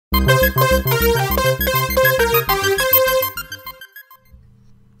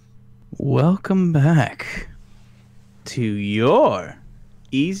Welcome back to your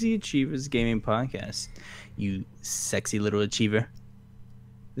Easy Achievers Gaming Podcast, you sexy little achiever.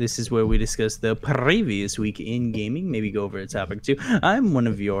 This is where we discuss the previous week in gaming, maybe go over a topic too. I'm one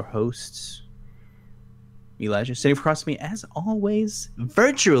of your hosts, Elijah. Sitting across from me, as always,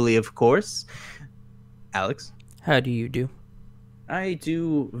 virtually, of course, Alex. How do you do? I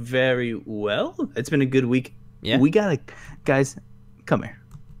do very well. It's been a good week. Yeah. We gotta, guys, come here.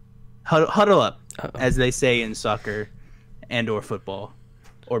 Huddle up, Uh-oh. as they say in soccer and or football,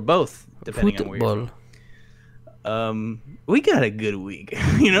 or both, depending on where you're from. We got a good week.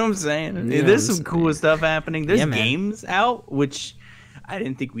 You know what I'm saying? Yeah, There's some cool stuff happening. There's Yeah, games out, which I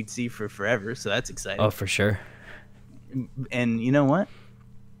didn't think we'd see for forever, so that's exciting. Oh, for sure. And you know what?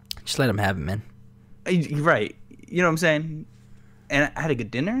 Just let them have it, man. Right. You know what I'm saying? And I had a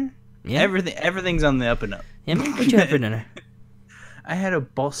good dinner. Yeah. Everything's on the up and up. Yeah, man. What'd you have for dinner? I had a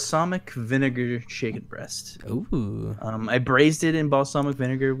balsamic vinegar chicken breast. Ooh. I braised it in balsamic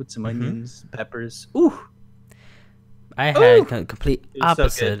vinegar with some onions, peppers. Ooh. I had complete It was so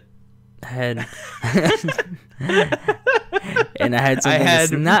opposite. I had and I had something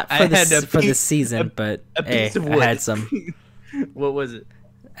that's not for the season, but hey, I had some. What was it?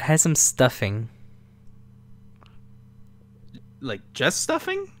 I had some stuffing. Like just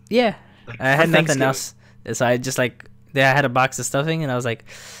stuffing? Yeah. Like I had for nothing else. So I just I had a box of stuffing, and I was just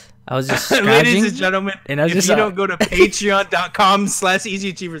scrounging. Ladies and gentlemen, and I was if just you don't go to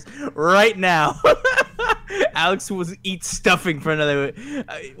patreon.com/easyachievers right now, Alex will eat stuffing for another.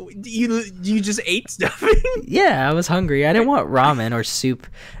 You just ate stuffing? Yeah, I was hungry. I didn't want ramen or soup,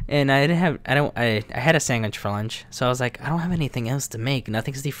 and I had a sandwich for lunch, so I was like, I don't have anything else to make.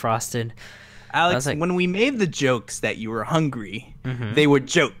 Nothing's defrosted. Alex, like, when we made the jokes that you were hungry, they were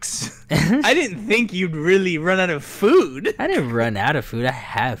jokes. I didn't think you'd really run out of food. I didn't run out of food. I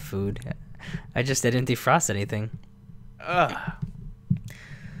have food. I just didn't defrost anything.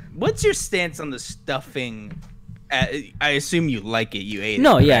 What's your stance on the stuffing? I assume you like it. You ate it.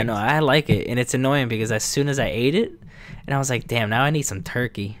 No, correct? yeah, no, I like it, and it's annoying because as soon as I ate it, and I was like, damn, now I need some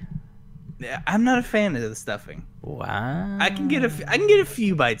turkey. I'm not a fan of the stuffing. Wow. I can get a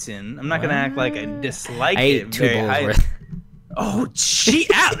few bites in. I'm not gonna act like I dislike I it. ate 2 bowls highly. worth. Oh, gee,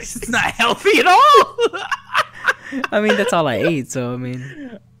 Alex, it's not healthy at all. I mean, that's all I ate, so I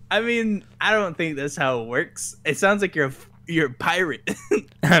mean, I don't think that's how it works. It sounds like you're a pirate.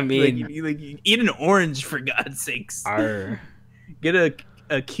 I mean, you eat an orange for God's sakes. Arr. Get a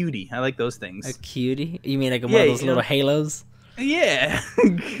cutie. I like those things. A cutie? You mean like one of those little halos? Yeah.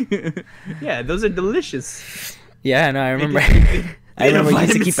 Yeah, those are delicious. Yeah, no, I remember. I remember you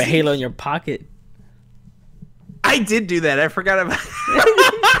used to keep a halo in your pocket. I did do that. I forgot about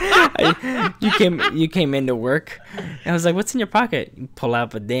You came into work, and I was like, "What's in your pocket?" You pull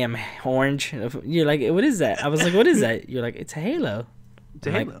out a damn orange. You're like, "What is that?" I was like, "What is that?" You're like, "It's a halo." It's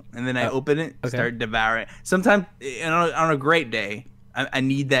a halo. And then I open it, start devouring. Sometimes on a great day, I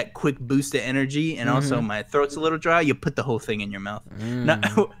need that quick boost of energy, and also my throat's a little dry. You put the whole thing in your mouth. Now,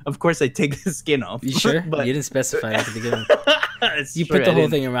 of course, I take the skin off. You sure? But You didn't specify at the beginning. You Put the whole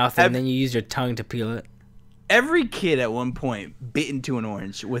thing in your mouth, and then you use your tongue to peel it. Every kid at one point bit into an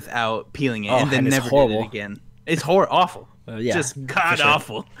orange without peeling it, and then never did it again. It's awful. Yeah, just god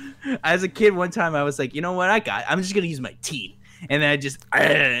awful. As a kid, one time I was like, you know what? I'm just gonna use my teeth, and then I just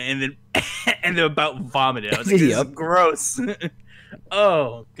and then about vomited. I was like, this is gross.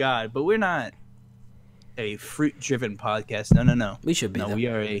 Oh god! But we're not a fruit-driven podcast. No. We should be. No,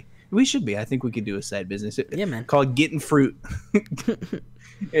 we should be. I think we could do a side business. Yeah, man. Called Getting Fruit.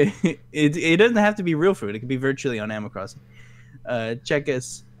 It doesn't have to be real fruit. It could be virtually on Animal Crossing. Check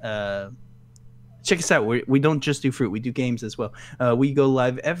us out. We don't just do fruit. We do games as well. We go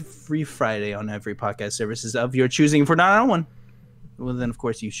live every Friday on every podcast services of your choosing. If we're not on one, well, then, of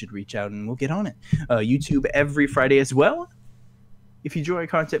course, you should reach out and we'll get on it. YouTube every Friday as well. If you enjoy our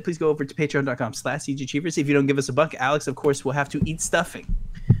content, please go over to patreon.com/easyachievers. If you don't give us a buck, Alex, of course, will have to eat stuffing.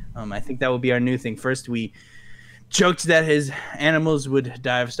 I think that will be our new thing. First, we joked that his animals would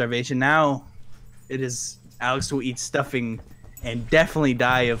die of starvation. Now, it is Alex will eat stuffing and definitely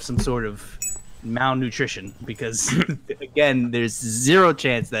die of some sort of malnutrition because, again, there's zero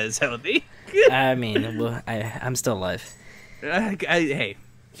chance that it's healthy. I mean, well, I'm still alive. Hey,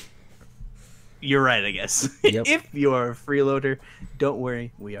 you're right, I guess. Yep. If you're a freeloader, don't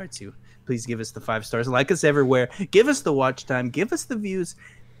worry, we are too. Please give us the 5 stars. Like us everywhere. Give us the watch time. Give us the views.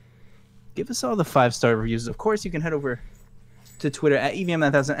 Give us all the 5-star reviews. Of course, you can head over to Twitter at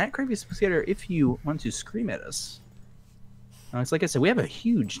EVM9000 at Cravious Skater if you want to scream at us. It's like I said, we have a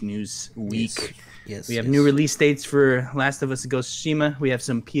huge news week. Yes. We have new release dates for Last of Us: Ghost of Tsushima. We have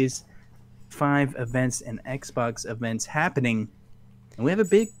some PS5 events and Xbox events happening, and we have a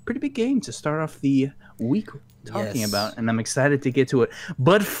pretty big game to start off the week talking about, and I'm excited to get to it.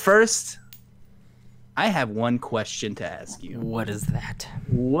 But first, I have one question to ask you. What is that?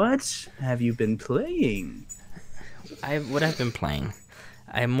 What have you been playing? What I've been playing.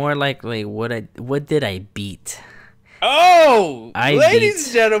 I'm more likely what did I beat? Oh, ladies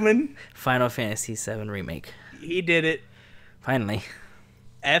and gentlemen, Final Fantasy VII Remake. He did it. Finally.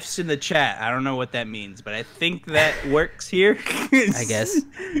 F's in the chat. I don't know what that means, but I think that works here. I guess.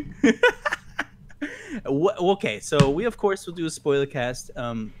 Okay, so we of course will do a spoiler cast.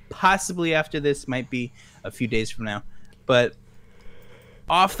 Possibly after this, might be a few days from now. But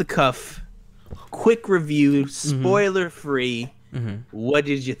off the cuff, quick review, spoiler free. What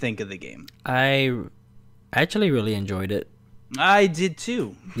did you think of the game? I actually really enjoyed it. I did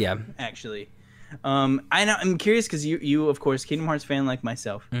too. Yeah, actually. I'm curious because you of course Kingdom Hearts fan like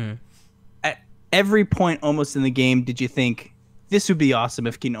myself. At every point almost in the game, did you think this would be awesome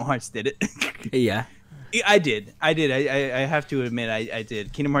if Kingdom Hearts did it? Yeah. I did. I have to admit, I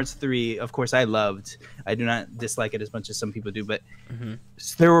did. Kingdom Hearts 3, of course, I loved. I do not dislike it as much as some people do, but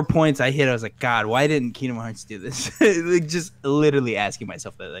there were points I hit. I was like, God, why didn't Kingdom Hearts do this? Like, just literally asking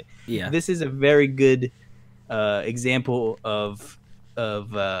myself that. Like, yeah, this is a very good example of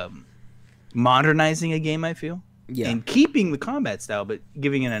modernizing a game. I feel, and keeping the combat style, but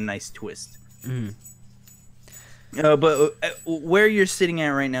giving it a nice twist. But where you're sitting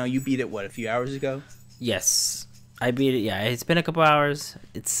at right now, you beat it a few hours ago? Yes, I beat it. Yeah, it's been a couple hours.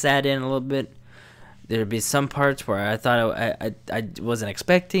 It's sat in a little bit. There'd be some parts where I thought I wasn't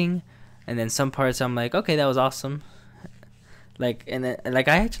expecting, and then some parts I'm like, okay, that was awesome. I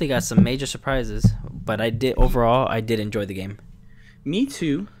actually got some major surprises, but I did enjoy the game. Me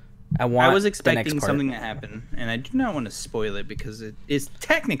too. I was expecting something to happen, and I do not want to spoil it because it is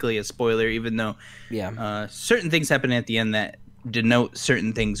technically a spoiler, even though certain things happen at the end that denote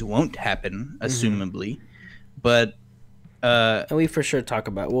certain things won't happen, assumably. But and we for sure talk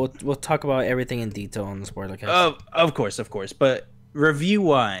about we'll talk about everything in detail on the spoiler cast. Of course. But review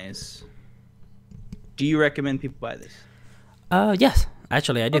wise, do you recommend people buy this? Yes,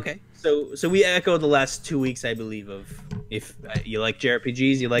 actually I do. Okay. So we echo the last 2 weeks, I believe, of if you like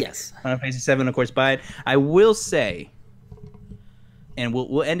JRPGs, you like Final Fantasy VII, of course, buy it. I will say, and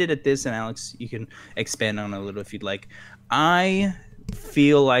we'll end it at this, and Alex, you can expand on it a little if you'd like. I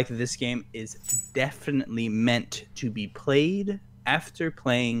feel like this game is definitely meant to be played after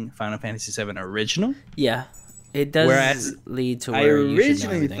playing Final Fantasy VII Original. Yeah, it does lead to where I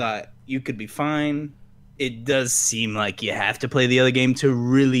originally thought you could be fine. It does seem like you have to play the other game to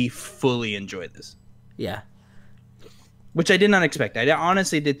really fully enjoy this. Yeah. Which I did not expect. I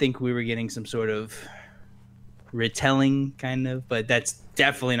honestly did think we were getting some sort of retelling, kind of, but that's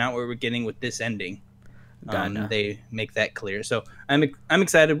definitely not what we're getting with this ending. They make that clear. So I'm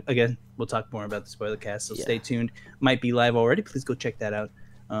excited. Again, we'll talk more about the spoiler cast, so stay tuned. Might be live already. Please go check that out.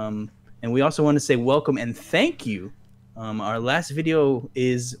 And we also want to say welcome and thank you. Our last video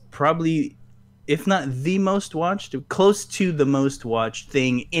is probably, if not the most watched, close to the most watched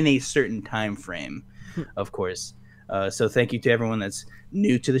thing in a certain time frame, of course. So thank you to everyone that's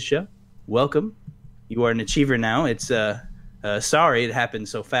new to the show. Welcome. You are an achiever now. It's sorry it happened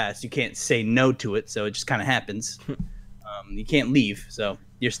so fast. You can't say no to it, so it just kind of happens. You can't leave, so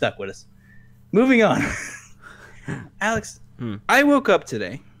you're stuck with us. Moving on. Alex, I woke up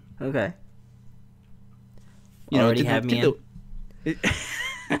today. Okay. You already have me in?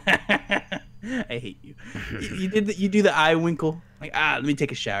 I hate you. You do the eye winkle. Like, let me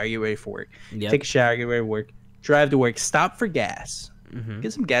take a shower, get ready for work. Yep. Take a shower, get ready for work. Drive to work, stop for gas.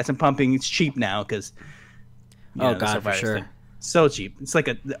 Get some gas and pumping. It's cheap now because God, for sure. So cheap. It's like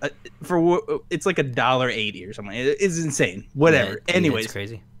it's like $1.80 or something. It's insane. Whatever. Anyways, it's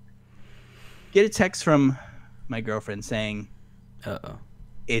crazy. Get a text from my girlfriend saying,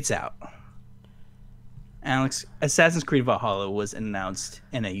 it's out. Alex, Assassin's Creed Valhalla was announced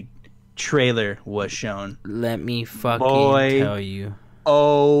and a trailer was shown. Let me fucking tell you.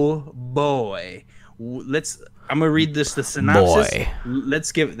 Oh boy. I'm gonna read the synopsis.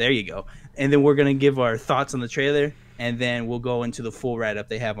 There you go. And then we're gonna give our thoughts on the trailer, and then we'll go into the full write-up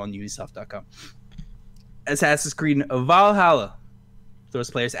they have on Ubisoft.com. Assassin's Creed Valhalla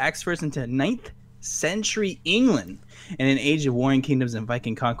throws players axe first into 9th century England in an age of warring kingdoms and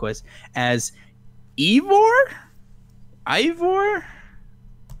Viking conquest as Ivor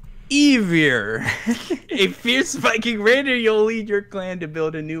Evir, a fierce Viking raider, you'll lead your clan to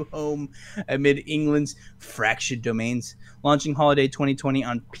build a new home amid England's fractured domains. Launching holiday 2020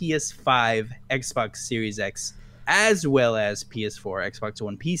 on PS5, Xbox Series X, as well as PS4, Xbox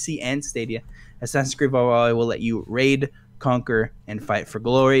One, PC, and Stadia. Assassin's Creed Valhalla will let you raid, conquer, and fight for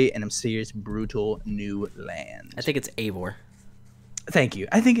glory in a serious, brutal new land. I think it's Eivor. Thank you.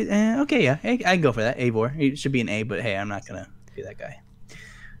 I think okay, yeah, I can go for that. Eivor. It should be an A, but hey, I'm not gonna be that guy.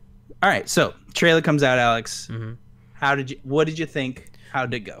 All right, so trailer comes out, Alex. Mm-hmm. What did you think? How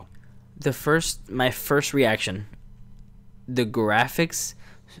did it go? My first reaction, the graphics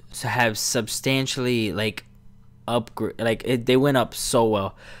have substantially like upgrade, like they went up so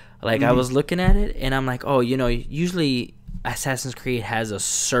well. Like I was looking at it and I'm like, oh, usually Assassin's Creed has a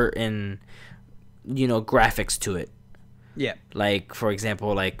certain, graphics to it. Yeah. Like for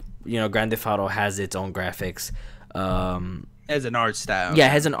example, Grand Theft Auto has its own graphics. As an art style. Yeah,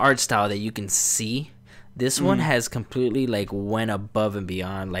 it has an art style that you can see. This one has completely went above and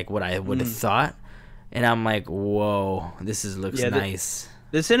beyond what I would have thought, and I'm like, whoa, this looks nice.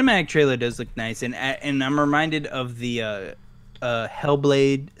 The cinematic trailer does look nice, and I'm reminded of the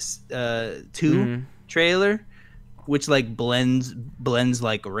Hellblade 2 trailer, which blends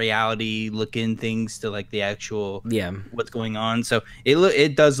reality looking things to the actual what's going on. So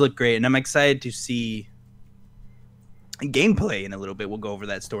it does look great, and I'm excited to see gameplay in a little bit. We'll go over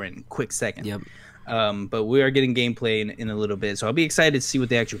that story in a quick second. Yep. But we are getting gameplay in a little bit, so I'll be excited to see what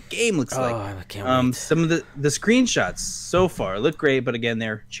the actual game looks like. I can't wait. Some of the screenshots so far look great, but again,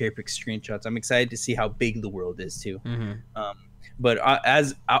 they're cherry-picked screenshots. I'm excited to see how big the world is too. But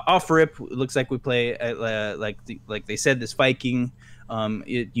as off rip, it looks like we play like they said, this Viking.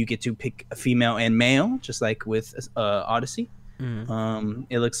 You get to pick a female and male, just like with Odyssey.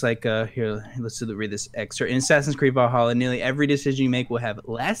 It looks like here. Let's read this excerpt. In Assassin's Creed Valhalla, nearly every decision you make will have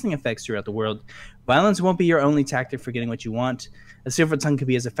lasting effects throughout the world. Violence won't be your only tactic for getting what you want. A silver tongue can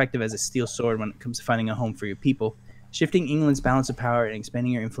be as effective as a steel sword when it comes to finding a home for your people. Shifting England's balance of power and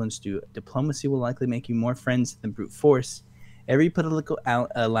expanding your influence through diplomacy will likely make you more friends than brute force. Every political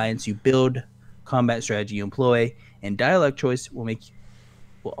alliance you build, combat strategy you employ, and dialogue choice will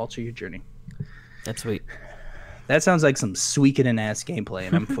alter your journey. That's sweet. That sounds like some Suikoden ass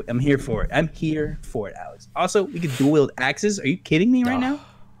gameplay, and I'm here for it. I'm here for it, Alex. Also, we can dual wield axes. Are you kidding me right now?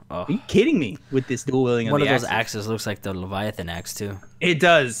 Are you kidding me with this dual wielding of the axes? One of those axes looks like the Leviathan axe too. It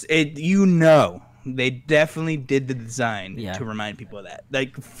does. They definitely did the design to remind people of that.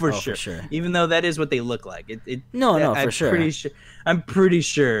 For sure. Even though that is what they look like. For sure. I'm pretty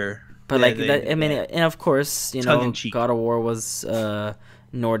sure. But and of course, God of War was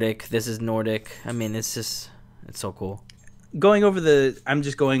Nordic. This is Nordic. I mean, it's so cool. I'm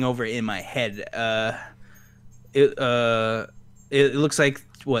just going over it in my head. It looks like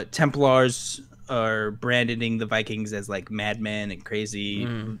what Templars are branding the Vikings as madmen and crazy,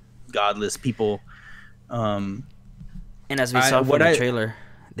 godless people. And as we saw from the trailer,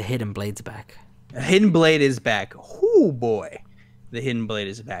 the Hidden Blade's back. Hidden Blade is back. Oh boy, the Hidden Blade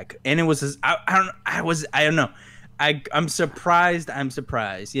is back, and it was. I don't know. I'm surprised. It's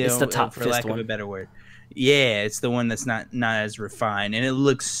the top for lack of a better word. Yeah, it's the one that's not as refined, and it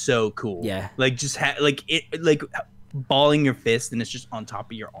looks so cool. Yeah, balling your fist, and it's just on top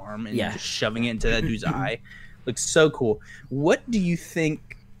of your arm, and just shoving it into that dude's eye. Looks so cool. What do you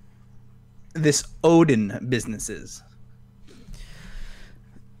think this Odin business is?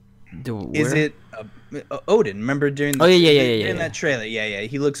 Is it Odin? Remember during that trailer? Yeah.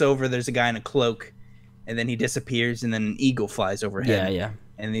 He looks over. There's a guy in a cloak, and then he disappears, and then an eagle flies over him. Yeah.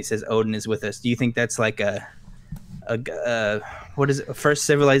 And he says, "Odin is with us." Do you think that's like a what is it? A first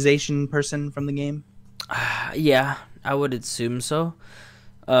civilization person from the game? Yeah, I would assume so.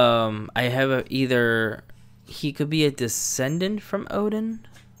 I have either he could be a descendant from Odin,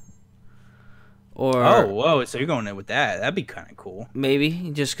 or so you're going in with that? That'd be kind of cool.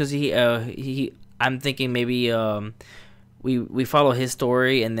 Maybe just because he. I'm thinking maybe we follow his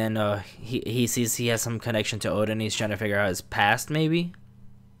story, and then he sees he has some connection to Odin. He's trying to figure out his past, maybe.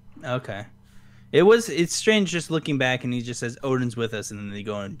 Okay. It's strange just looking back, and he just says Odin's with us, and then they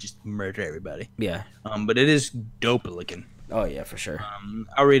go and just murder everybody. Yeah. But it is dope looking. Oh yeah, for sure.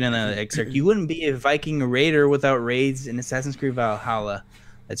 I'll read another excerpt. You wouldn't be a Viking raider without raids in Assassin's Creed Valhalla.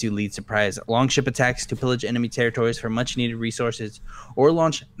 Lets you lead surprise longship attacks to pillage enemy territories for much needed resources, or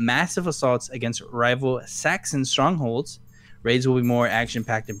launch massive assaults against rival Saxon strongholds. Raids will be more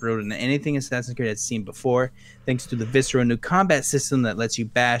action-packed and brutal than anything Assassin's Creed has seen before, thanks to the visceral new combat system that lets you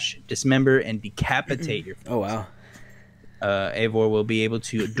bash, dismember, and decapitate your foes. Oh, wow. Eivor will be able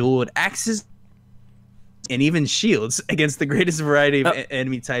to duel with axes and even shields against the greatest variety of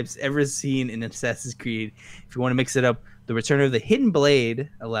enemy types ever seen in Assassin's Creed. If you want to mix it up, the return of the hidden blade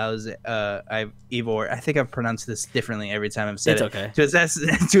allows Eivor, I think I've pronounced this differently every time I've said okay. to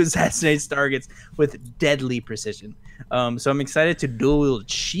assassinate targets with deadly precision. So I'm excited to dual wield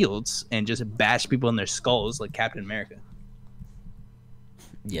shields and just bash people in their skulls like Captain America.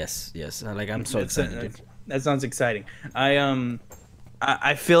 Yes. Like I'm so excited. That sounds exciting.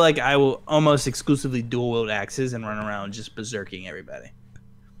 I feel like I will almost exclusively dual wield axes and run around just berserking everybody.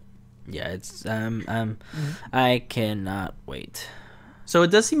 Yeah, it's I cannot wait. So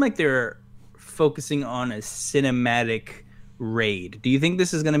it does seem like they're focusing on a cinematic raid. Do you think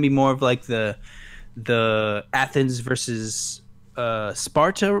this is going to be more of like the Athens versus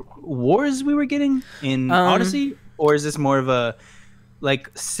Sparta wars we were getting in Odyssey, or is this more of a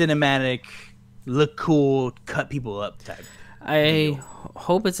like cinematic, look cool, cut people up type? I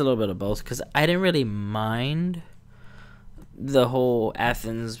hope it's a little bit of both, because I didn't really mind the whole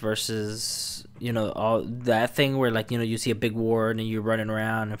Athens versus, all that thing where, like, you see a big war and then you're running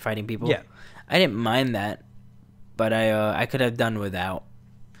around and fighting people. Yeah. I didn't mind that, but I could have done without.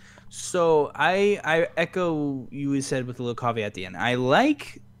 So I echo you said with a little caveat at the end. I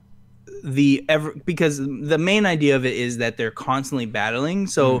like because the main idea of it is that they're constantly battling.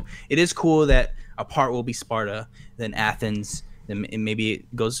 So it is cool that a part will be Sparta, then Athens, then maybe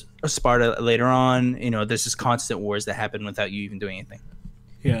it goes Sparta later on. There's just constant wars that happen without you even doing anything.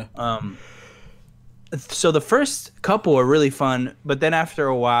 Yeah. So the first couple are really fun, but then after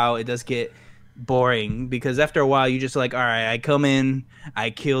a while it does get boring, because after a while you just like, all right, I come in,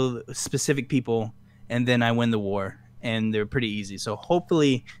 I kill specific people, and then I win the war, and they're pretty easy. So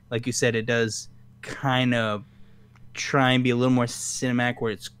hopefully, like you said, it does kind of try and be a little more cinematic,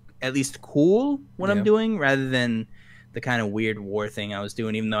 where it's at least cool what I'm doing, rather than the kind of weird war thing I was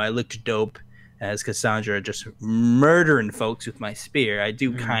doing. Even though I looked dope as Cassandra, just murdering folks with my spear, I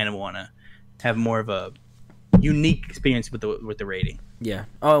do kind of want to have more of a unique experience with the rating. Yeah.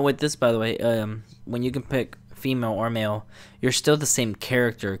 Oh, with this, by the way, when you can pick female or male, you're still the same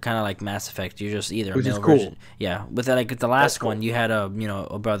character, kind of like Mass Effect. You're just either Which a male is cool. version. Yeah. With like the last cool. one, you had a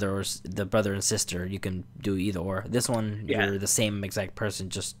brother or the brother and sister. You can do either or. This one, you're the same exact person,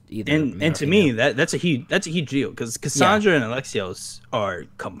 just either. And to me, that's a huge deal, because Cassandra and Alexios are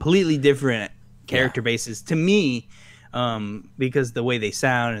completely different character bases to me, because the way they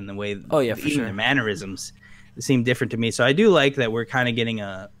sound and the way their mannerisms seem different to me. So I do like that we're kind of getting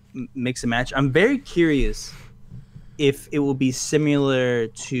a mix and match. I'm very curious if it will be similar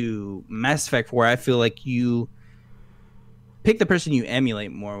to Mass Effect, where I feel like you pick the person you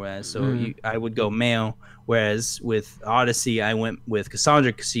emulate more with. So I would go male, whereas with Odyssey I went with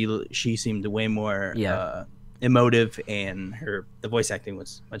Cassandra because she seemed way more emotive, and the voice acting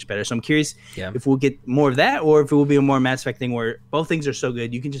was much better. So I'm curious if we'll get more of that, or if it will be a more Mass Effect thing where both things are so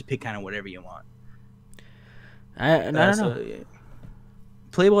good you can just pick kind of whatever you want. I don't know.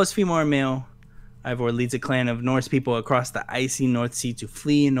 Playable as female or male, Ivor leads a clan of Norse people across the icy North Sea to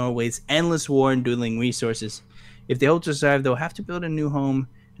flee Norway's endless war and dwindling resources. If they hope to survive, they'll have to build a new home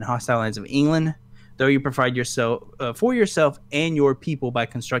in hostile lands of England. Though you provide for yourself and your people by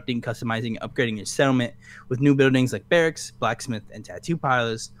constructing, customizing, and upgrading your settlement with new buildings like barracks, blacksmith, and tattoo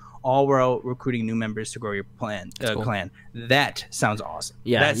parlors, all while recruiting new members to grow your clan. That sounds awesome.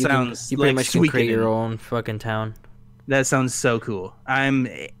 Yeah, that sounds you pretty like much can create your own fucking town. That sounds so cool.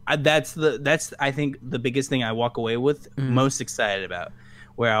 That's I think the biggest thing I walk away with most excited about,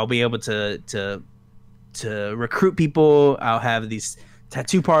 where I'll be able to recruit people. I'll have these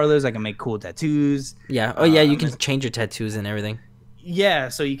tattoo parlors. I can make cool tattoos. Yeah. Oh yeah, you can change your tattoos and everything. Yeah,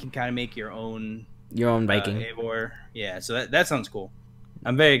 so you can kind of make your own Viking. Eivor. Yeah, so that sounds cool.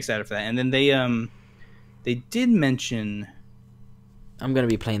 I'm very excited for that. And then they did mention. I'm gonna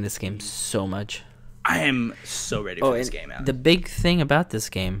be playing this game so much. I am so ready for this game out. The big thing about this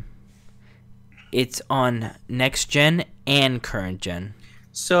game, it's on next gen and current gen.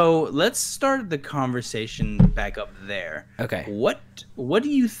 So let's start the conversation back up there. Okay. What do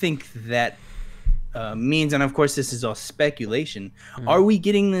you think that means? And of course, this is all speculation. Are we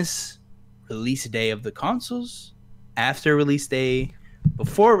getting this release day of the consoles, after release day,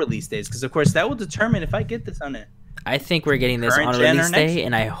 before release days? Because of course that will determine if I get this on it. I think we're getting this on release day,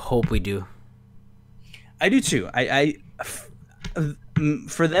 and I hope we do. I do too.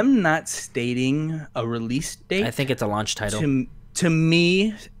 For them not stating a release date, I think it's a launch title. To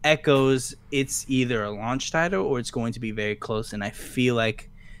me, echoes it's either a launch title or it's going to be very close, and I feel like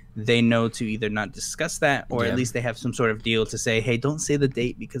they know to either not discuss that, or at least they have some sort of deal to say, hey, don't say the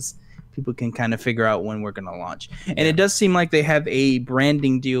date, because people can kind of figure out when we're going to launch. And it does seem like they have a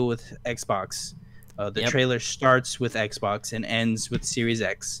branding deal with Xbox The Yep. trailer starts with Xbox and ends with Series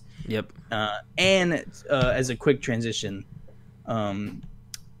X. Yep. And as a quick transition,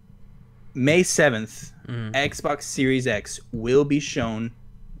 May 7th, Xbox Series X will be shown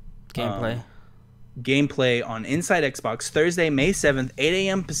Gameplay. gameplay on Inside Xbox Thursday, May 7th, 8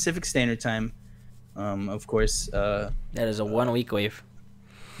 a.m. Pacific Standard Time. Of course, That is a 1 week wave.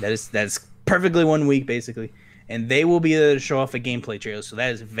 that's perfectly 1 week basically, and they will be there to show off a gameplay trailer. So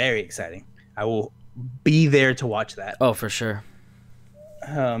that is very exciting. I will be there to watch that. Oh, for sure.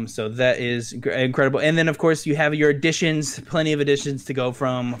 So that is incredible. And then, of course, you have your editions, plenty of editions to go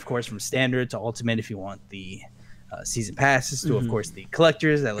from, of course, from standard to ultimate if you want the season passes to, of course, the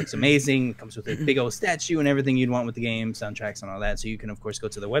collectors. That looks amazing. It comes with a big old statue and everything you'd want with the game, soundtracks and all that. So you can, of course, go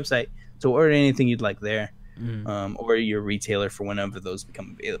to the website to order anything you'd like there, or your retailer for whenever those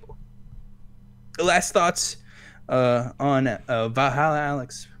become available. Last thoughts on Valhalla,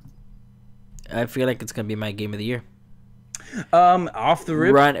 Alex? I feel like it's gonna be my game of the year. Off the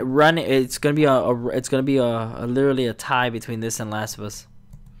rip. Run. It's gonna be a literally a tie between this and Last of Us.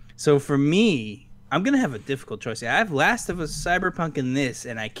 So for me, I'm gonna have a difficult choice. I have Last of Us, Cyberpunk, and this,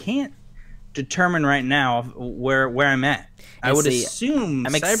 and I can't determine right now where I'm at. I would assume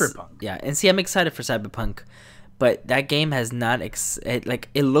Cyberpunk. Yeah, and see, I'm excited for Cyberpunk, but that game has not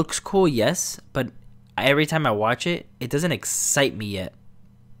it looks cool, yes, but every time I watch it, it doesn't excite me yet.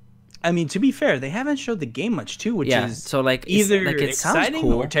 I mean, to be fair, they haven't showed the game much too, which is so like either it sounds exciting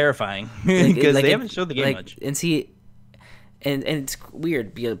cool or terrifying because they haven't showed the game like, much. And see, and it's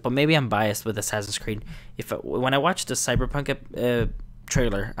weird, but maybe I'm biased with Assassin's Creed. When I watched the Cyberpunk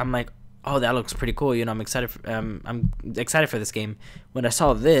trailer, I'm like, oh, that looks pretty cool. You know, I'm excited. I'm excited for this game. When I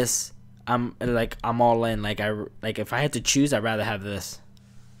saw this, I'm all in. Like if I had to choose, I'd rather have this.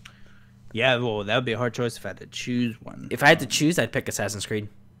 Yeah, well, that would be a hard choice if I had to choose one. If I had to choose, I'd pick Assassin's Creed.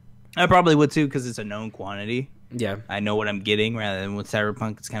 I probably would too because it's a known quantity. Yeah, I know what I'm getting rather than with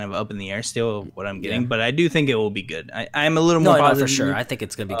Cyberpunk. It's kind of up in the air still what I'm getting, but I do think it will be good. I'm a little more positive for sure. I think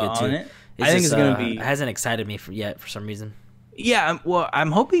it's gonna be good too. I think it's gonna be. It hasn't excited me yet for some reason. Yeah, well,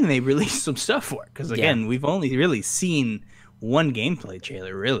 I'm hoping they release some stuff for it because again, we've only really seen one gameplay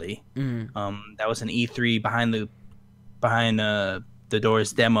trailer. Really, that was an E3 behind the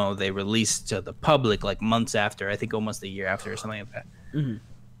doors demo they released to the public like months after. I think almost a year after or something like that.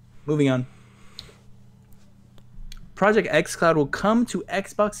 Moving on. Project xCloud will come to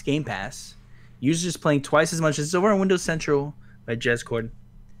Xbox Game Pass. Users playing twice as much as over on Windows Central by JezCord.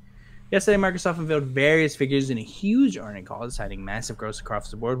 Yesterday, Microsoft unveiled various figures in a huge earnings call, citing massive growth across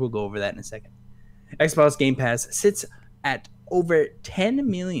the board. We'll go over that in a second. Xbox Game Pass sits at over 10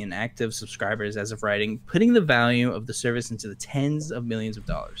 million active subscribers as of writing, putting the value of the service into the tens of millions of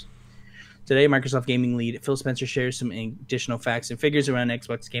dollars. Today, Microsoft gaming lead Phil Spencer shares some additional facts and figures around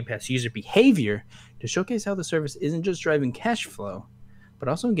Xbox Game Pass user behavior to showcase how the service isn't just driving cash flow, but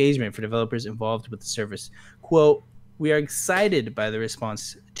also engagement for developers involved with the service. Quote, "We are excited by the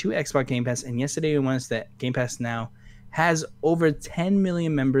response to Xbox Game Pass, and yesterday we announced that Game Pass now has over 10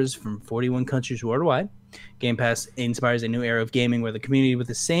 million members from 41 countries worldwide. Game Pass inspires a new era of gaming where the community with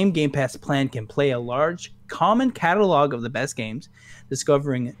the same Game Pass plan can play a large, common catalog of the best games,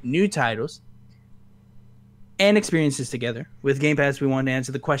 discovering new titles and experiences together. With Game Pass, we want to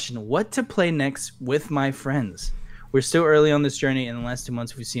answer the question, what to play next with my friends? We're still early on this journey. In the last 2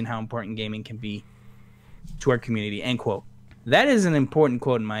 months, we've seen how important gaming can be to our community." End quote. That is an important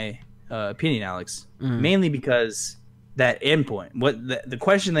quote in my opinion, Alex, mainly because that endpoint, what the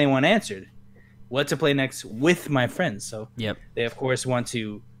question they want answered, what to play next with my friends. So they, of course, want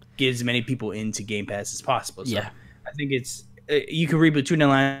to get as many people into Game Pass as possible. So I think it's you can read between the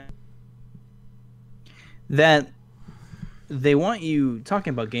lines that they want you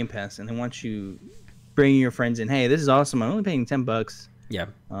talking about Game Pass and they want you bringing your friends in. Hey, this is awesome. I'm only paying $10. Yeah.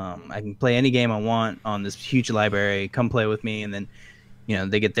 I can play any game I want on this huge library. Come play with me, and then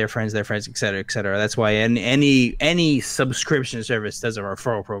they get their friends, et cetera, et cetera. That's why any subscription service does a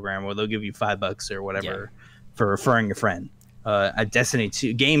referral program where they'll give you $5 or whatever for referring a friend. Destiny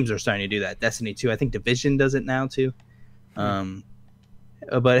 2 games are starting to do that. Destiny 2, I think Division does it now too.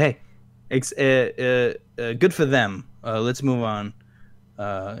 But hey, it's good for them. Let's move on.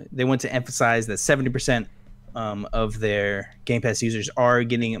 They want to emphasize that 70% of their Game Pass users are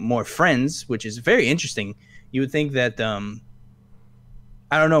getting more friends, which is very interesting. You would think that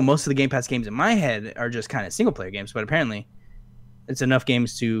I don't know, most of the Game Pass games in my head are just kind of single player games, but apparently it's enough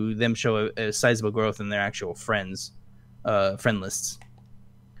games to them show a sizable growth in their actual friend lists.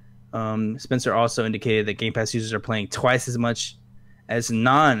 Spencer also indicated that Game Pass users are playing twice as much as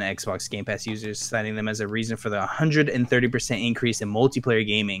non-Xbox Game Pass users, citing them as a reason for the 130% increase in multiplayer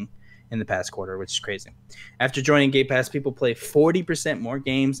gaming in the past quarter, which is crazy. After joining Game Pass, people play 40% more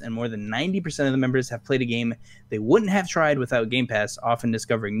games, and more than 90% of the members have played a game they wouldn't have tried without Game Pass, often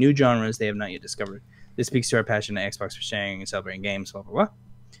discovering new genres they have not yet discovered. This speaks to our passion at Xbox for sharing and celebrating games, blah, blah, blah.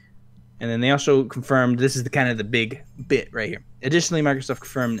 And then they also confirmed, this is the kind of the big bit right here. Additionally, Microsoft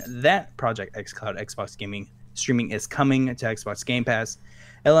confirmed that Project xCloud Xbox gaming streaming is coming to Xbox Game Pass,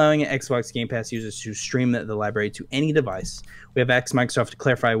 allowing Xbox Game Pass users to stream the library to any device. We have asked Microsoft to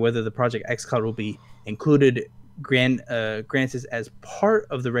clarify whether the Project xCloud will be included granted as part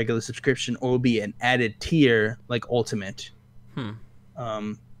of the regular subscription or will be an added tier like Ultimate. Yeah,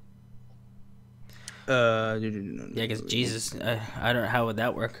 I guess Jesus. I don't know, how would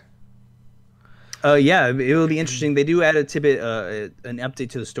that work? Yeah, it will be interesting. They do add a tidbit, an update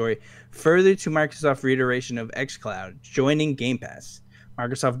to the story. Further to Microsoft's reiteration of xCloud joining Game Pass,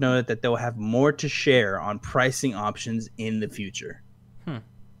 Microsoft noted that they'll have more to share on pricing options in the future.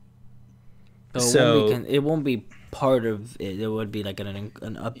 So it won't be part of it. It would be like an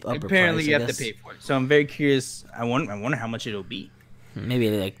upper apparently price, you have to pay for it. So I'm very curious. I wonder how much it'll be. Maybe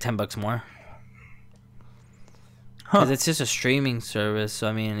like $10 more. Because it's just a streaming service, so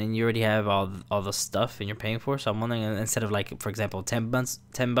I mean, and you already have all the stuff, and you're paying for. So I'm wondering, instead of like, for example,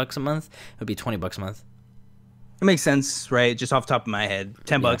 $10 a month, it would be $20 a month. It makes sense, right? Just off the top of my head,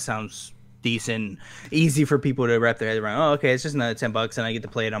 $10 sounds decent, easy for people to wrap their head around. Oh, okay, it's just another $10, and I get to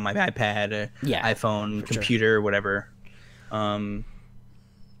play it on my iPad, or iPhone, computer, whatever.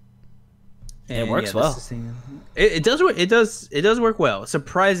 It works well. It does work. It does work well.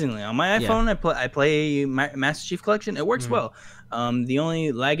 Surprisingly, on my iPhone, I play Master Chief Collection. It works well. The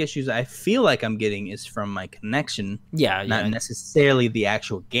only lag issues I feel like I'm getting is from my connection. Not necessarily the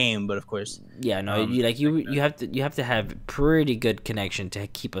actual game, but of course. Yeah, no, you have to have pretty good connection to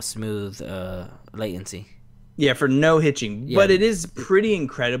keep a smooth latency. Yeah, for no hitching. Yeah. But it is pretty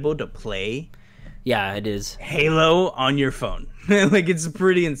incredible to play. Yeah, it is. Halo on your phone. Like, it's a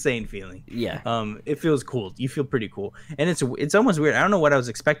pretty insane feeling. Yeah. It feels cool. You feel pretty cool. And it's almost weird. I don't know what I was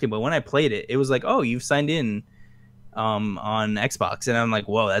expecting, but when I played it, it was like, oh, you've signed in on Xbox. And I'm like,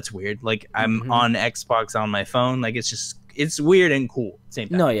 whoa, that's weird. Like, I'm on Xbox on my phone. Like, it's weird and cool at the same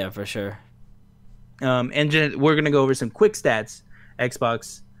time. No, yeah, for sure. And we're going to go over some quick stats.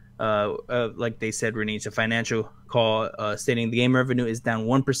 Xbox, like they said, released a financial call stating the game revenue is down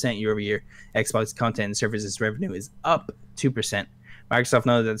 1% year over year. Xbox content and services revenue is up 2%. Microsoft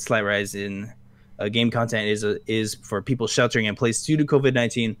knows that the slight rise in game content is for people sheltering in place due to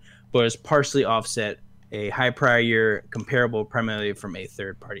COVID-19, but has partially offset a high prior year comparable primarily from a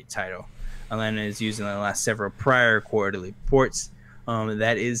third-party title. Atlanta is using the last several prior quarterly reports.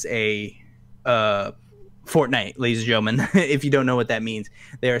 That is a Fortnite, ladies and gentlemen. If you don't know what that means,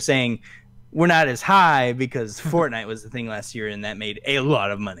 they are saying we're not as high because Fortnite was the thing last year and that made a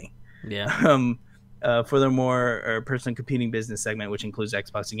lot of money. Yeah. Furthermore, personal competing business segment, which includes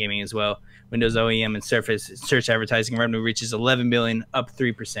Xbox and gaming as well, Windows OEM and Surface search advertising revenue reaches $11 billion, up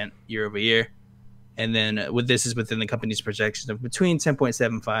 3% year over year. And then with this is within the company's projections of between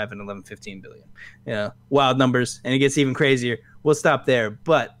 10.75 and 11.15 billion. Yeah, wild numbers, and it gets even crazier. We'll stop there,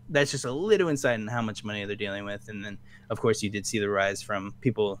 but that's just a little insight on how much money they're dealing with. And then, of course, you did see the rise from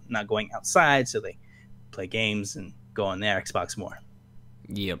people not going outside, so they play games and go on their Xbox more.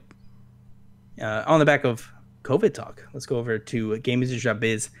 Yep. On the back of COVID talk, let's go over to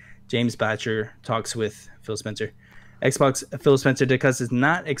GameUsers.biz. James Batcher talks with Phil Spencer. Xbox Phil Spencer discusses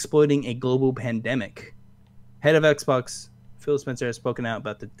not exploiting a global pandemic. Head of Xbox Phil Spencer has spoken out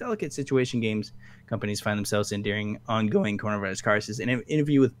about the delicate situation games companies find themselves in during ongoing coronavirus crisis. In an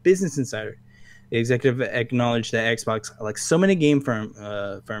interview with Business Insider, the executive acknowledged that Xbox, like so many game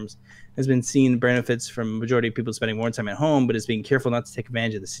firms, has been seeing benefits from the majority of people spending more time at home, but is being careful not to take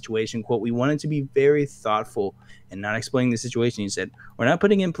advantage of the situation. Quote, "We wanted to be very thoughtful and not exploiting the situation," he said. "We're not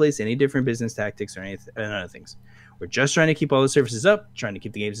putting in place any different business tactics or other things. We're just trying to keep all the services up, trying to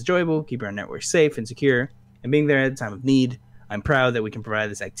keep the games enjoyable, keep our network safe and secure, and being there at a time of need. I'm proud that we can provide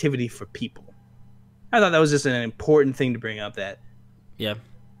this activity for people." I thought that was just an important thing to bring up, that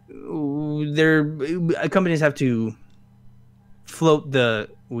companies have to float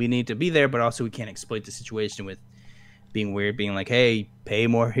we need to be there, but also we can't exploit the situation with being weird, being like, hey, pay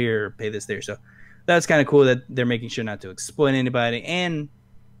more here, pay this there. So that's kind of cool that they're making sure not to exploit anybody. And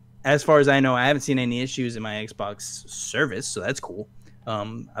as far as I know, I haven't seen any issues in my Xbox service, so that's cool.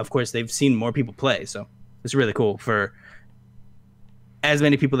 Of course, they've seen more people play, so it's really cool for as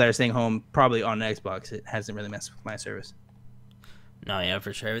many people that are staying home, probably on Xbox. It hasn't really messed with my service. No, yeah,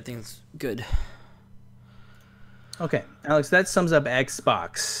 for sure. Everything's good. Okay, Alex, that sums up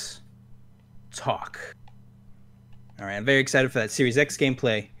Xbox talk. All right, I'm very excited for that Series X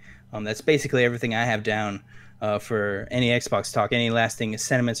gameplay. That's basically everything I have down for any Xbox talk. Any lasting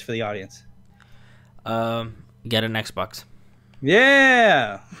sentiments for the audience? Get an Xbox.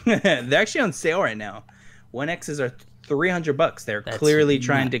 Yeah, they're actually on sale right now. One X's are $300. They're That's clearly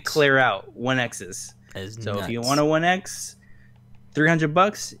trying to nuts. clear out One X's. So if you want a One X,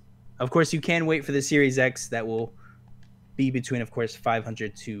 $300. Of course, you can wait for the Series X. That will be between, of course,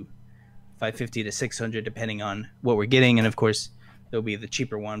 500 to 550 to 600, depending on what we're getting. And of course, there'll be the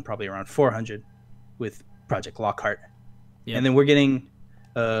cheaper one, probably around 400, with Project Lockhart. Yep. And then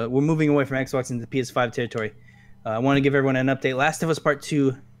we're moving away from Xbox into PS5 territory. I want to give everyone an update. Last of Us Part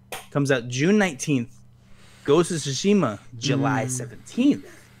 2 comes out June 19th. Ghost of Tsushima, July 17th.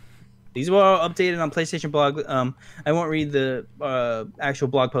 These were all updated on PlayStation blog. I won't read the actual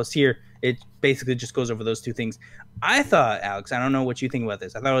blog post here. It basically just goes over those two things. I thought, Alex, I don't know what you think about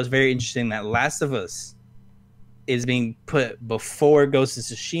this. I thought it was very interesting that Last of Us is being put before Ghost of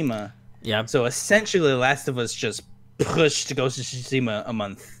Tsushima. Yeah. So essentially, Last of Us just pushed Ghost of Tsushima a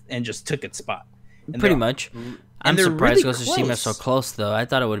month and just took its spot. And pretty much. I'm surprised really Ghost of Tsushima is so close, though. I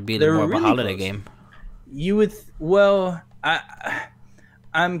thought it would be more of a really holiday close. game. You would,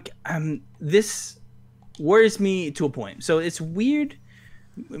 I'm this worries me to a point. So it's weird.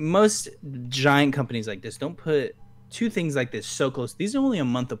 Most giant companies like this don't put two things like this so close. These are only a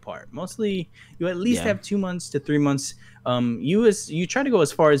month apart. Mostly, you at least have 2 months to 3 months. You try to go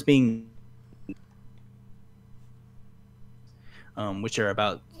as far as being, which are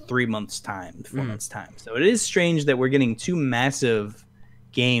about 3 months time, 4 months time. So it is strange that we're getting two massive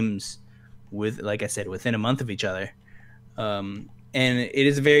games with, like I said, within a month of each other. And it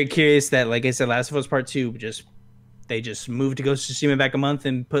is very curious that, like I said, Last of Us Part 2 they just moved to Ghost of Tsushima back a month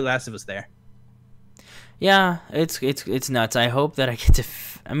and put Last of Us there. Yeah, it's nuts. I hope that I get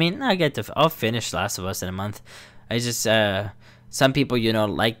to. I'll finish Last of Us in a month. I just some people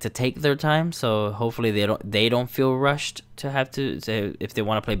like to take their time, so hopefully they don't feel rushed to have to if they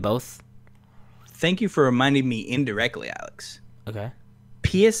want to play both. Thank you for reminding me indirectly, Alex. Okay.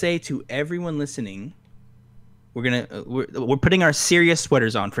 PSA to everyone listening. We're putting our serious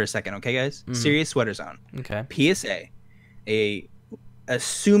sweaters on for a second, okay, guys? Mm-hmm. Serious sweaters on. Okay. PSA, a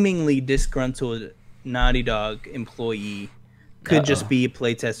assumingly disgruntled Naughty Dog employee, could just be a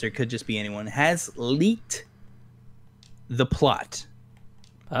playtester, could just be anyone, has leaked the plot,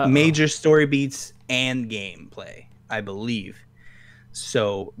 major story beats, and gameplay, I believe.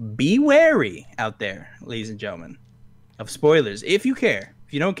 So be wary out there, ladies and gentlemen, of spoilers. If you care.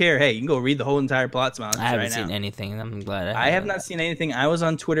 If you don't care, hey, you can go read the whole entire plot synopsis right now. I haven't seen anything. I'm glad I have not seen anything. I was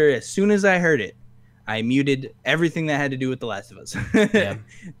on Twitter as soon as I heard it. I muted everything that had to do with The Last of Us. Yeah.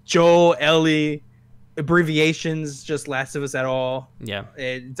 Joel, Ellie, abbreviations, just Last of Us at all. Yeah.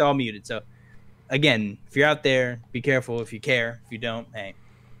 It's all muted. So, again, if you're out there, be careful. If you care. If you don't, hey.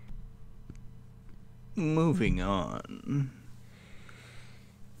 Moving on.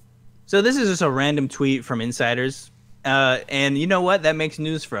 So this is just a random tweet from insiders. And you know what? That makes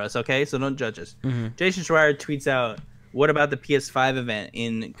news for us, okay? So don't judge us. Mm-hmm. Jason Schreier tweets out, what about the PS5 event?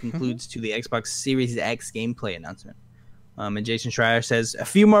 And concludes to the Xbox Series X gameplay announcement. And Jason Schreier says, a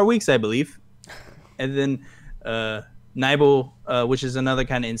few more weeks, I believe. And then Nibel, which is another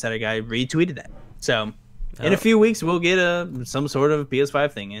kind of insider guy, retweeted that. So in a few weeks, we'll get some sort of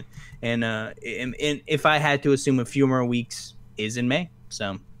PS5 thing. And if I had to assume, a few more weeks is in May.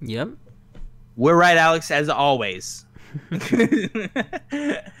 So yep. We're right, Alex, as always.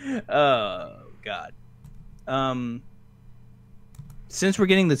 Oh, God. Since we're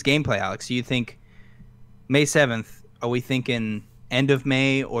getting this gameplay, Alex, do you think May 7th, are we thinking end of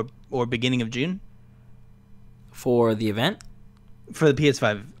May or beginning of June? For the event? For the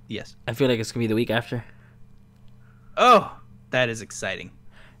PS5, yes. I feel like it's going to be the week after. Oh, that is exciting.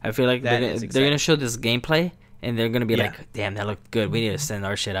 I feel like they're going to show this gameplay, and they're going to be like, damn, that looked good. We need to send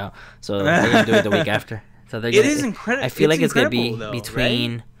our shit out. So they're going to do it the week after. So it is incredible. I feel like it's going to be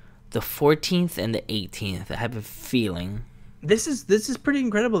between the 14th and the 18th. I have a feeling. This is pretty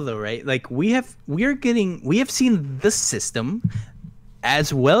incredible, though, right? Like we have seen the system,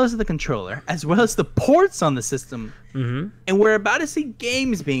 as well as the controller, as well as the ports on the system, and we're about to see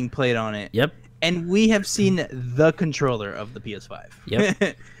games being played on it. Yep. And we have seen the controller of the PS5.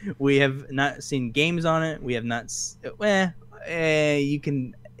 Yep. We have not seen games on it. We have not. You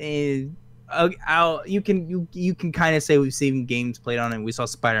can kind of say we've seen games played on it. We saw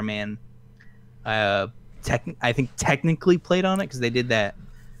Spider-Man. I think technically played on it because they did that.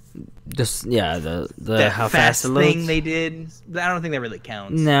 Just the how fast it loads thing they did. I don't think that really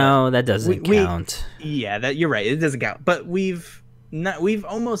counts. No, that doesn't count. Yeah, that you're right. It doesn't count. But we've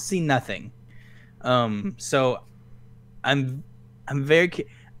almost seen nothing. So I'm very.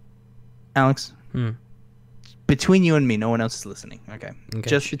 Alex, Hmm. between you and me, no one else is listening. Okay, Okay.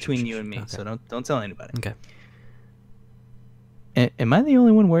 just between you and me. Okay. So don't tell anybody. Okay. Am I the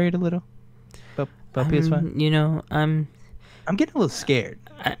only one worried a little about PS5? You know, I'm getting a little scared.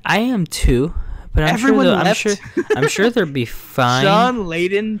 I am too, but Everyone I'm left. sure I'm sure they'll be fine. Sean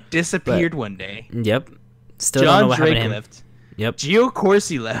Layden disappeared one day. Yep. Still don't know John what Drake happened to him. left. Yep. Gio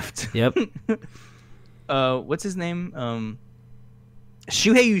Corsi left. Yep. What's his name?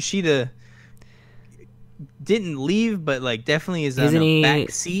 Shuhei Yoshida didn't leave, but like definitely is on a back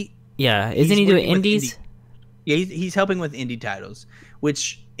seat. Yeah. Isn't he doing indies? Yeah, he's helping with indie titles,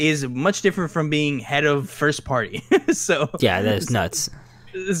 which is much different from being head of first party. So yeah, that's nuts.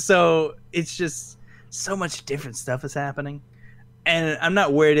 So it's just so much different stuff is happening, and I'm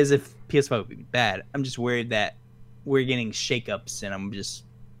not worried as if PS5 would be bad. I'm just worried that we're getting shakeups, and I'm just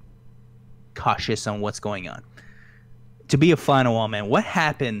cautious on what's going on. To be a final wall man, what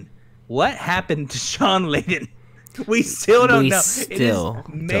happened? What happened to Sean Layden? We still don't know. It is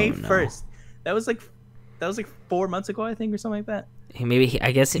May 1st. That was like 4 months ago, I think, or something like that. Maybe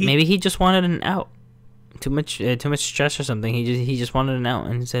he just wanted an out. Too much stress or something. He just wanted an out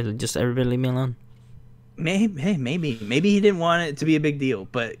and said, "Just everybody leave me alone." Maybe he didn't want it to be a big deal.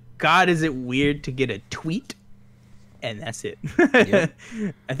 But God, is it weird to get a tweet and that's it? Yep.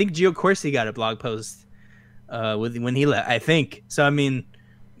 I think Gio Corsi got a blog post when he left. I think so. I mean,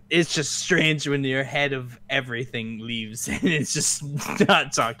 it's just strange when your head of everything leaves and it's just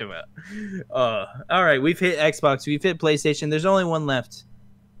not talked about. All right, we've hit Xbox, we've hit PlayStation. There's only one left: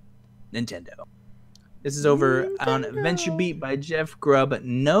 Nintendo. This is over on VentureBeat by Jeff Grubb.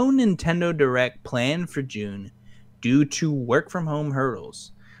 No Nintendo Direct planned for June due to work from home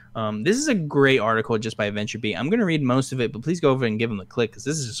hurdles. This is a great article just by VentureBeat. I'm going to read most of it, but please go over and give them a click because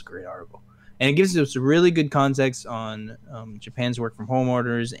this is just a great article. And it gives us really good context on Japan's work from home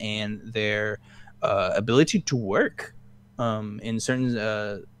orders and their ability to work in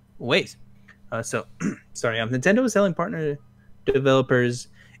certain ways. Sorry, Nintendo is telling partner developers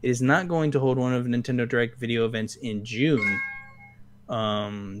it is not going to hold one of Nintendo Direct video events in June.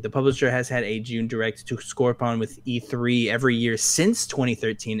 The publisher has had a June Direct to score upon with E3 every year since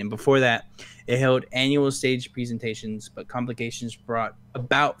 2013, and before that, it held annual stage presentations, but complications brought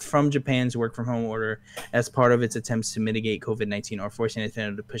about from Japan's work from home order as part of its attempts to mitigate COVID-19 are forcing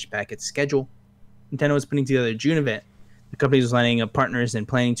Nintendo to push back its schedule. Nintendo was putting together a June event. The company was lining up partners and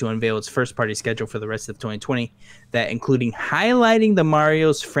planning to unveil its first-party schedule for the rest of 2020, that including highlighting the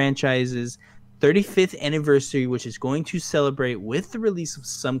Mario's franchise's 35th anniversary, which is going to celebrate with the release of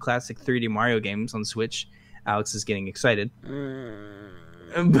some classic 3D Mario games on Switch. Alex is getting excited.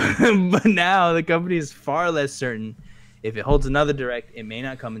 But now the company is far less certain. If it holds another Direct, it may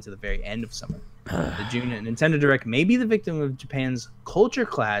not come until the very end of summer. The June Nintendo Direct may be the victim of Japan's culture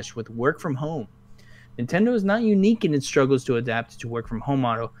clash with work from home. Nintendo is not unique in its struggles to adapt to work from home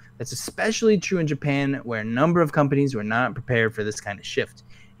model. That's especially true in Japan, where a number of companies were not prepared for this kind of shift.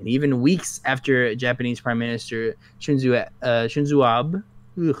 And even weeks after Japanese Prime Minister Shinzo Abe,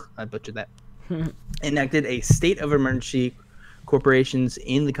 I butchered that, enacted a state of emergency, corporations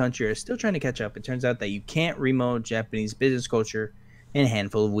in the country are still trying to catch up. It turns out that you can't remold Japanese business culture in a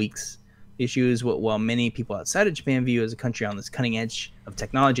handful of weeks. The issue is what, while many people outside of Japan view as a country on this cutting edge of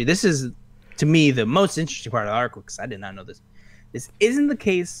technology, this is, to me, the most interesting part of the article because I did not know this. This isn't the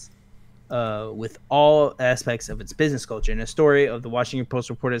case with all aspects of its business culture. In a story of the Washington Post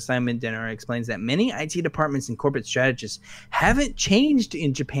reporter Simon Denner explains that many IT departments and corporate strategists haven't changed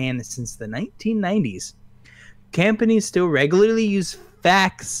in Japan since the 1990s. Companies still regularly use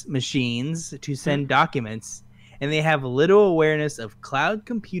fax machines to send documents, and they have little awareness of cloud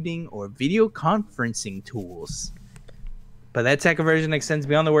computing or video conferencing tools. But that tech version extends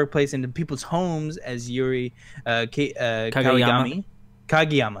beyond the workplace into people's homes, as Yuri Kageyama,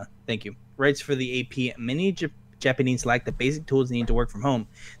 thank you, writes for the AP. Many Japanese lack the basic tools needed to work from home.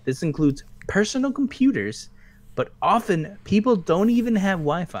 This includes personal computers, but often people don't even have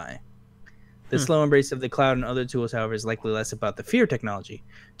Wi-Fi. The slow embrace of the cloud and other tools, however, is likely less about the fear of technology.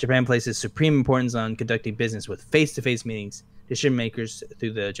 Japan places supreme importance on conducting business with face-to-face meetings. Decision makers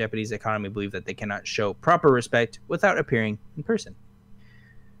through the Japanese economy believe that they cannot show proper respect without appearing in person.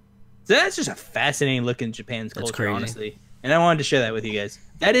 So that's just a fascinating look in Japan's culture, honestly. And I wanted to share that with you guys.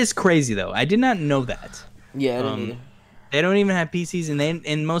 That is crazy, though. I did not know that. Yeah, I didn't either. They don't even have PCs,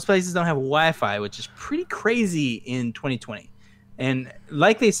 and most places don't have Wi-Fi, which is pretty crazy in 2020. And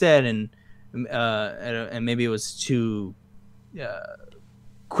like they said, and maybe it was too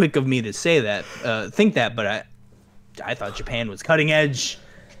quick of me to say that, think that, but I thought Japan was cutting edge.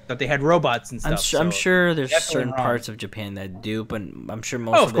 thought they had robots and stuff. I'm sure there's definitely certain wrong. parts of Japan that do, but I'm sure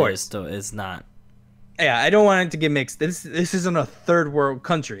most of it is not. Yeah, I don't want it to get mixed. This isn't a third world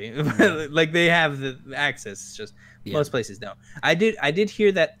country. Like they have the access. It's just most places don't. I did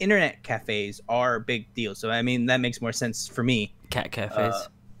hear that internet cafes are a big deal. So I mean that makes more sense for me. Cat cafes.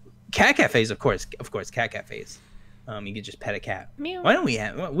 Cat cafes, of course, cat cafes. You could just pet a cat. Meow. Why don't we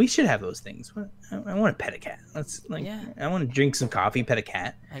have? We should have those things. I want to pet a cat. I want to drink some coffee, pet a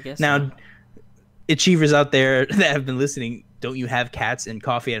cat. I guess now, so. Achievers out there that have been listening, don't you have cats and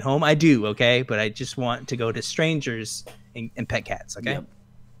coffee at home? I do, okay, but I just want to go to strangers and pet cats, okay? Yep.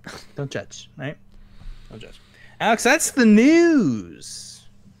 Don't judge, right? Don't judge. Alex, that's the news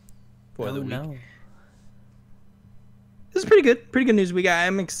for the week. No. This is pretty good news we got.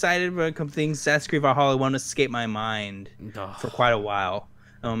 I'm excited about a couple things. Assassin's Creed Valhalla won't escape my mind for quite a while,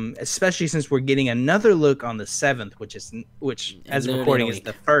 especially since we're getting another look on the 7th, which as of recording is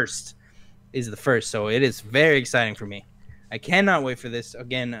the first. So it is very exciting for me. I cannot wait for this.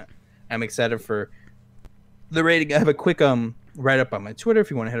 Again, I'm excited for the rating. I have a quick write up on my Twitter if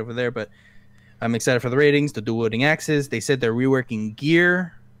you want to head over there, but I'm excited for the ratings, the dual loading axes. They said they're reworking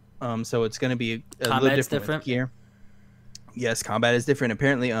gear, so it's going to be a little different with gear. Yes, combat is different.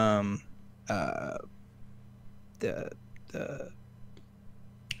 Apparently,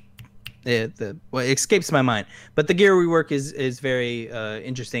 it escapes my mind. But the gear rework is very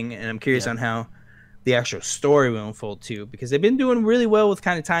interesting, and I'm curious on how the actual story will unfold too, because they've been doing really well with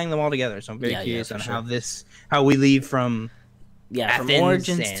kind of tying them all together. So I'm very curious on how we leave from from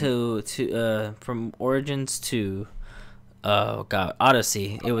Origins to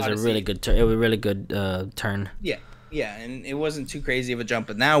Odyssey. It was a really good turn. Yeah, and it wasn't too crazy of a jump,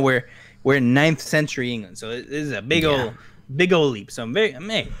 but now we're in 9th century England, so this is a big old leap. So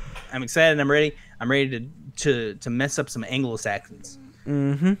I'm excited. I'm ready. I'm ready to mess up some Anglo-Saxons.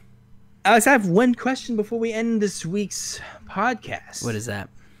 Mm-hmm. Alex, I have one question before we end this week's podcast. What is that?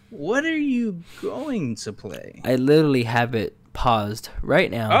 What are you going to play? I literally have it paused right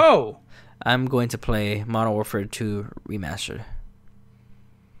now. Oh, I'm going to play Modern Warfare 2 Remastered.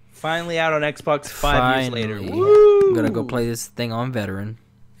 Finally out on Xbox 5 years later. Woo! I'm gonna go play this thing on Veteran.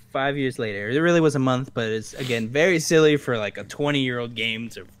 5 years later. It really was a month, but it's again very silly for like a 20-year-old game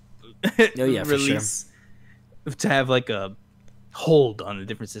to release to have like a hold on a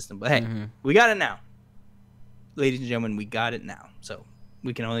different system. But hey, we got it now, ladies and gentlemen. We got it now, so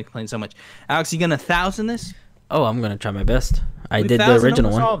we can only complain so much. Alex, you gonna 1,000 this? Oh, I'm gonna try my best. I did the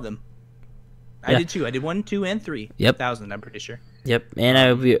original one. All of them. I did too. I did 1, 2, and 3. Yep. 1,000. I'm pretty sure. Yep, and I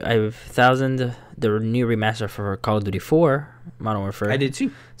have 1,000 the new remaster for Call of Duty 4 Modern Warfare. I did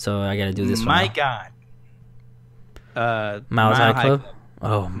too. So I gotta do this one. My God. Miles High Club.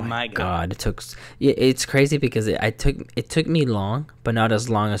 Oh my God! It's crazy because it took me long, but not as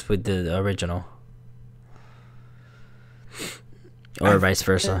long as with the original, or vice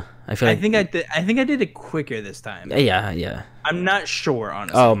versa. I think I did it quicker this time. Yeah. I'm not sure,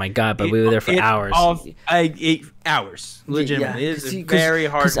 honestly. Oh my God! But we were there for hours. 8 hours, legitimately. It is very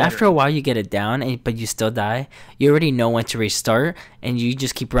hard. Because after a while, you get it down, but you still die. You already know when to restart, and you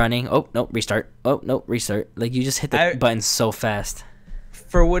just keep running. Oh no, restart. Oh no, restart. Like you just hit the button so fast.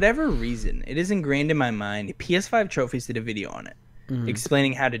 For whatever reason, it is ingrained in my mind. PS5 Trophies did a video on it,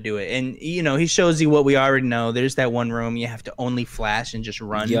 explaining how to do it. And, he shows you what we already know. There's that one room you have to only flash and just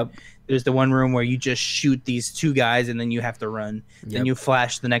run. Yep. There's the one room where you just shoot these 2 guys and then you have to run. Yep. Then you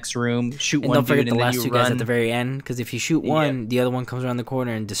flash the next room, shoot one dude, and then you run. Don't forget the last 2 guys at the very end, because if you shoot one, the other one comes around the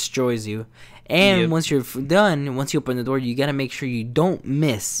corner and destroys you. And once you're done, once you open the door, you got to make sure you don't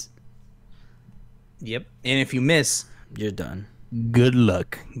miss. Yep. And if you miss, you're done. Good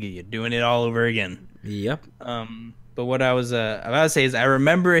luck. You're doing it all over again. Yep. But what I was about to say is I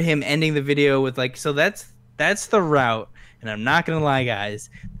remember him ending the video with like, so that's the route. And I'm not gonna lie, guys,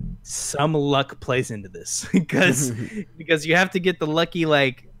 some luck plays into this because you have to get the lucky,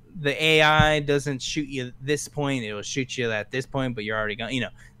 like the AI doesn't shoot you at this point, it will shoot you at this point, but you're already gone.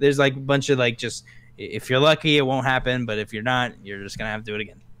 There's like a bunch of like, just if you're lucky, it won't happen, but if you're not, you're just gonna have to do it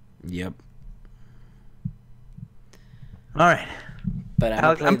again. Yep. All right, but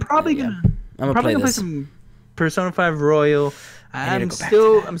I'm probably gonna play some Persona 5 Royal. I'm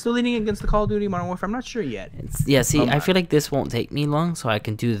still leaning against the Call of Duty Modern Warfare. I'm not sure yet. I feel like this won't take me long, so I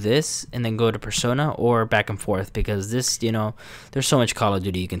can do this and then go to Persona or back and forth, because this, there's so much Call of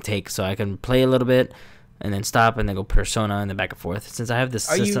Duty you can take, so I can play a little bit and then stop and then go Persona and then back and forth, since I have this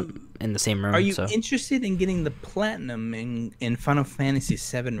system in the same room. Are you interested in getting the platinum in Final Fantasy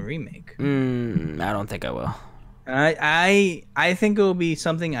VII Remake? I don't think I will. I think it will be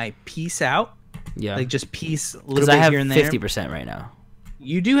something I piece out. Yeah, like just piece a little bit here and there. Because I have 50% right now.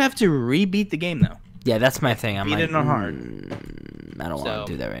 You do have to rebeat the game though. Yeah, that's my thing. I'm Beat like, it on hard. I don't want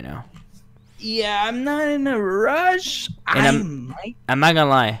to do that right now. Yeah, I'm not in a rush. And I'm not gonna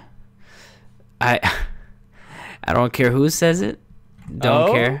lie. I don't care who says it.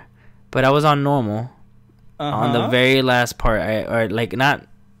 Don't care. But I was on normal on the very last part, or like not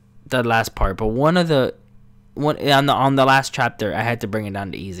the last part, but on the last chapter, I had to bring it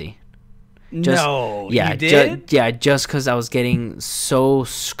down to easy. You did? Just because I was getting so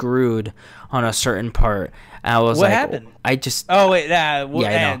screwed on a certain part. I was what happened? I just. Oh wait,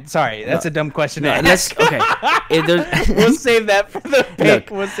 sorry, that's a dumb question. Okay. We'll save that for the.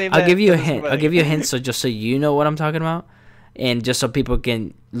 Look, I'll give you a hint. I'll give you a hint, so just so you know what I'm talking about, and just so people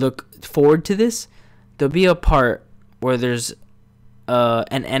can look forward to this. There'll be a part where there's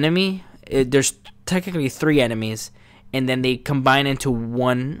an enemy. There's technically 3 enemies, and then they combine into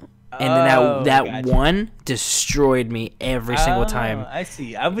one. And then that one destroyed me every single time. I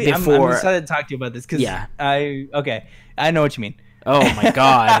see. I'm excited to talk to you about this because I know what you mean. Oh my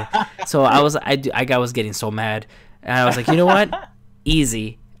god! So I was getting so mad, and I was like, you know what?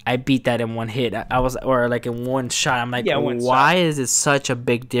 Easy. I beat that in one hit. In one shot. I'm like, why is it such a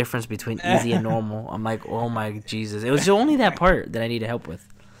big difference between easy and normal? I'm like, oh my Jesus! It was only that part that I needed help with.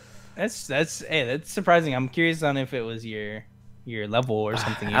 That's surprising. I'm curious on if it was your level or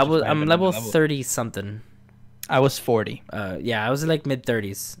something. I'm level 30 something. I was 40. I was like mid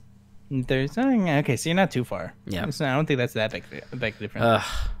 30s. Okay, so you're not too far. Yeah, so I don't think that's that big difference.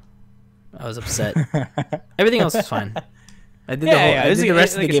 I was upset. Everything else was fine. I did the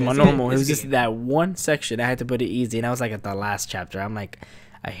rest of the game on normal. It was just that one section I had to put it easy, and I was like at the last chapter. I'm like,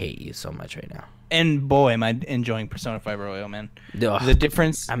 I hate you so much right now. And boy, am I enjoying Persona 5 Royal, man. Ugh, the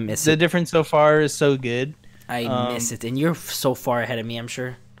difference. I miss the difference so far is so good. I miss it, and you're so far ahead of me, I'm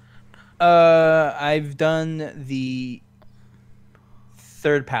sure. I've done the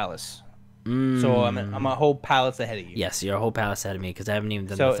 3rd palace, so I'm a whole palace ahead of you. Yes, you're a whole palace ahead of me because I haven't even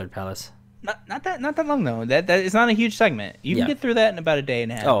done the 3rd palace. Not that long though. That it's not a huge segment. You can get through that in about a day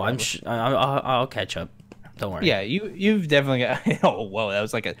and a half. Oh, I'll catch up. Don't worry. Yeah, you've definitely got. Oh, whoa, that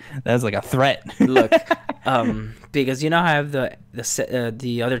was like a threat. Look, because you know how I have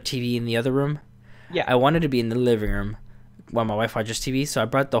the other TV in the other room. Yeah. I wanted to be in the living room while my wife watches TV, so I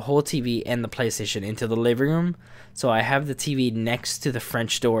brought the whole TV and the PlayStation into the living room. So I have the TV next to the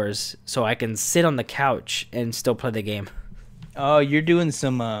French doors, so I can sit on the couch and still play the game. Oh, you're doing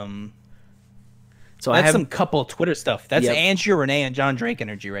some So that's some couple Twitter stuff. That's Andrew Renee and John Drake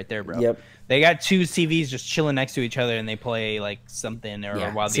energy right there, bro. Yep. They got 2 TVs just chilling next to each other, and they play like something while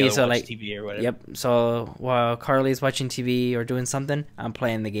the other watch TV or whatever. Yep. So while Carly's watching TV or doing something, I'm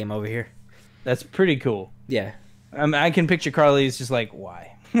playing the game over here. That's pretty cool. Yeah. I can picture Carly's just like,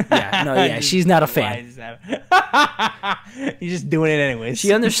 why? She's not a fan. He's just doing it anyways.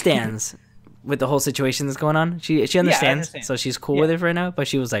 She understands with the whole situation that's going on. She understands, so she's cool with it right now. But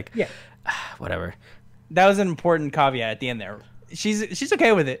she was like, whatever. That was an important caveat at the end there. She's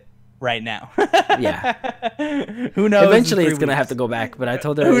okay with it right now. Yeah. Who knows? Eventually, it's gonna have to go back. But I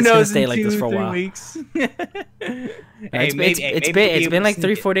told her it's gonna stay like this for a while. Weeks. It's been like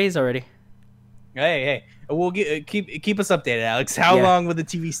 3-4 days already. Hey, we'll keep us updated, Alex. How long will the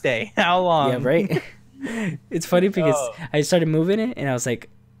TV stay? How long? Yeah, right. It's funny because I started moving it, and I was like,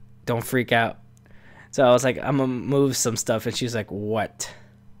 "Don't freak out." So I was like, "I'm gonna move some stuff," and she's like, "What?"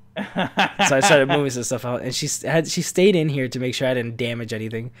 So I started moving some stuff out, and she stayed in here to make sure I didn't damage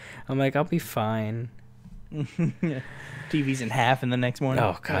anything. I'm like, "I'll be fine." TV's in half in the next morning.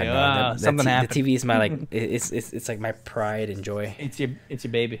 Oh god, no, something happened. The TV is my it's like my pride and joy. It's your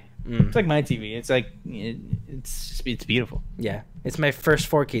baby. It's like my TV. It's like it's beautiful. Yeah, it's my first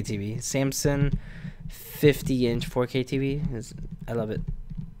 4K TV. Samsung 50-inch 4K TV. I love it.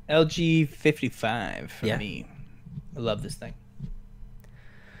 LG 55 for me. I love this thing.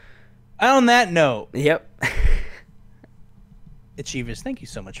 On that note, Achievers, thank you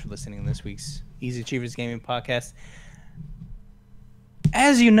so much for listening to this week's Easy Achievers Gaming Podcast.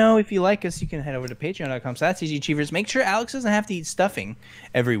 As you know, if you like us, you can head over to patreon.com/easyachievers. Make sure Alex doesn't have to eat stuffing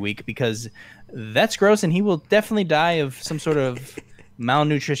every week because that's gross, and he will definitely die of some sort of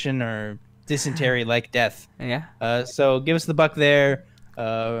malnutrition or dysentery-like death. Yeah. So give us the buck there.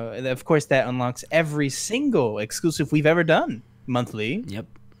 Of course, that unlocks every single exclusive we've ever done monthly. Yep.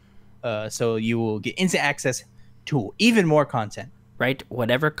 So you will get instant access to even more content. Write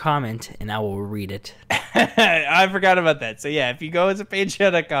whatever comment, and I will read it. I forgot about that. So yeah, if you go to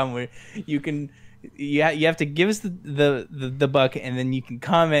patreon.com, where you have to give us the buck, and then you can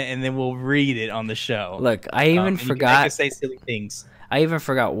comment, and then we'll read it on the show. Look, I even forgot to say silly things. I even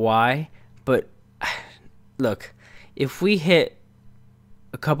forgot why, but look, if we hit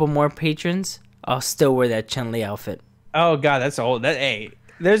a couple more patrons, I'll still wear that Chun-Li outfit. Oh god, that's old.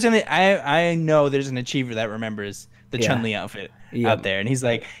 There's I know there's an achiever that remembers the Chun-Li outfit out there, and he's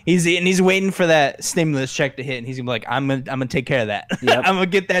like he's waiting for that stimulus check to hit, and he's gonna be like, I'm gonna take care of that. Yep. I'm gonna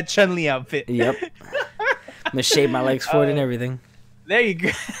get that Chun-Li outfit. Yep. I'm gonna shave my legs for it and everything. There you go.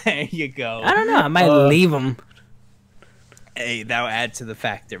 There you go. I don't know. I might leave them. Hey, that'll add to the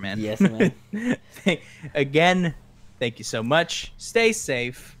factor, man. Yes, man. Again, thank you so much. Stay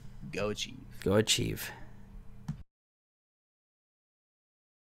safe. Go achieve. Go achieve.